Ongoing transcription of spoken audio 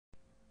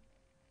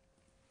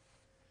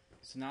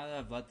So now that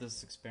I've let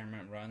this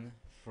experiment run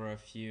for a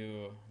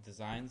few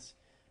designs,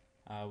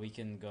 we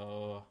can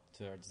go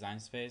to our design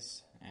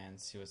space and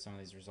see what some of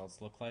these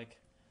results look like.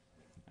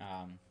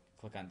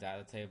 Click on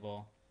data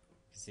table. You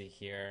can see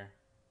here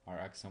our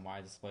X and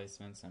Y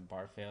displacements and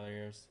bar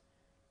failures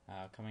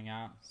coming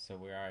out. So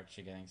we are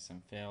actually getting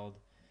some failed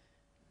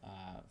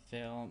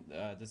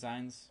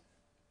designs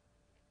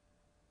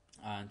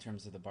in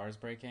terms of the bars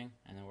breaking,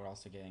 and then we're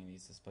also getting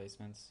these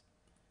displacements.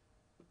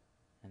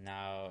 And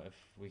now if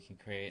we can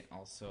create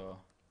also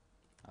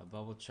a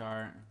bubble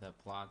chart that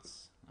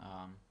plots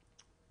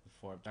the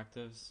four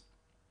objectives.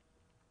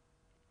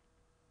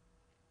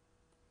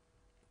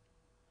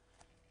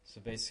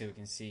 So basically we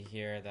can see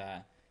here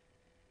that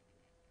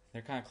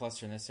they're kind of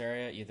clustered in this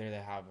area. Either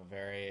they have a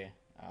very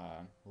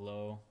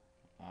low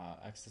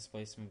X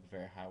displacement,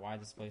 very high Y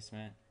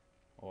displacement,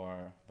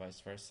 or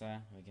vice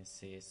versa. We can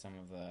see some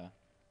of the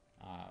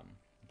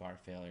bar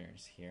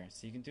failures here.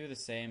 So you can do the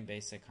same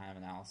basic kind of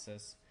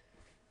analysis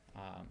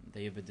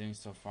that you've been doing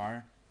so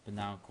far, but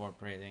now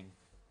incorporating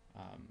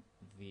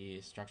the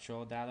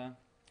structural data.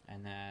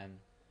 And then,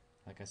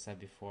 like I said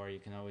before, you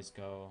can always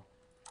go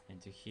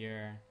into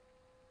here,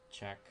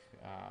 check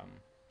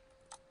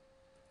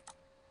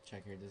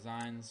your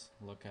designs,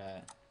 look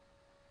at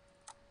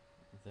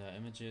the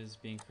images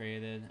being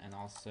created, and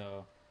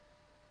also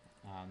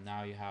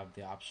now you have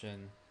the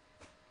option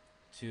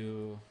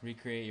to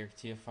recreate your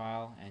Catia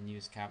file and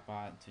use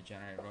CatBot to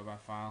generate a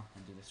robot file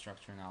and do the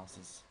structure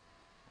analysis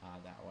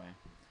that way.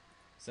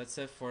 So that's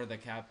it for the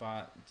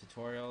CatBot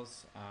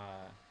tutorials.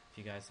 If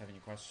you guys have any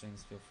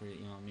questions, feel free to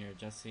email me or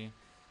Jesse,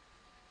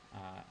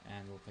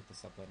 and we'll pick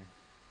this up later.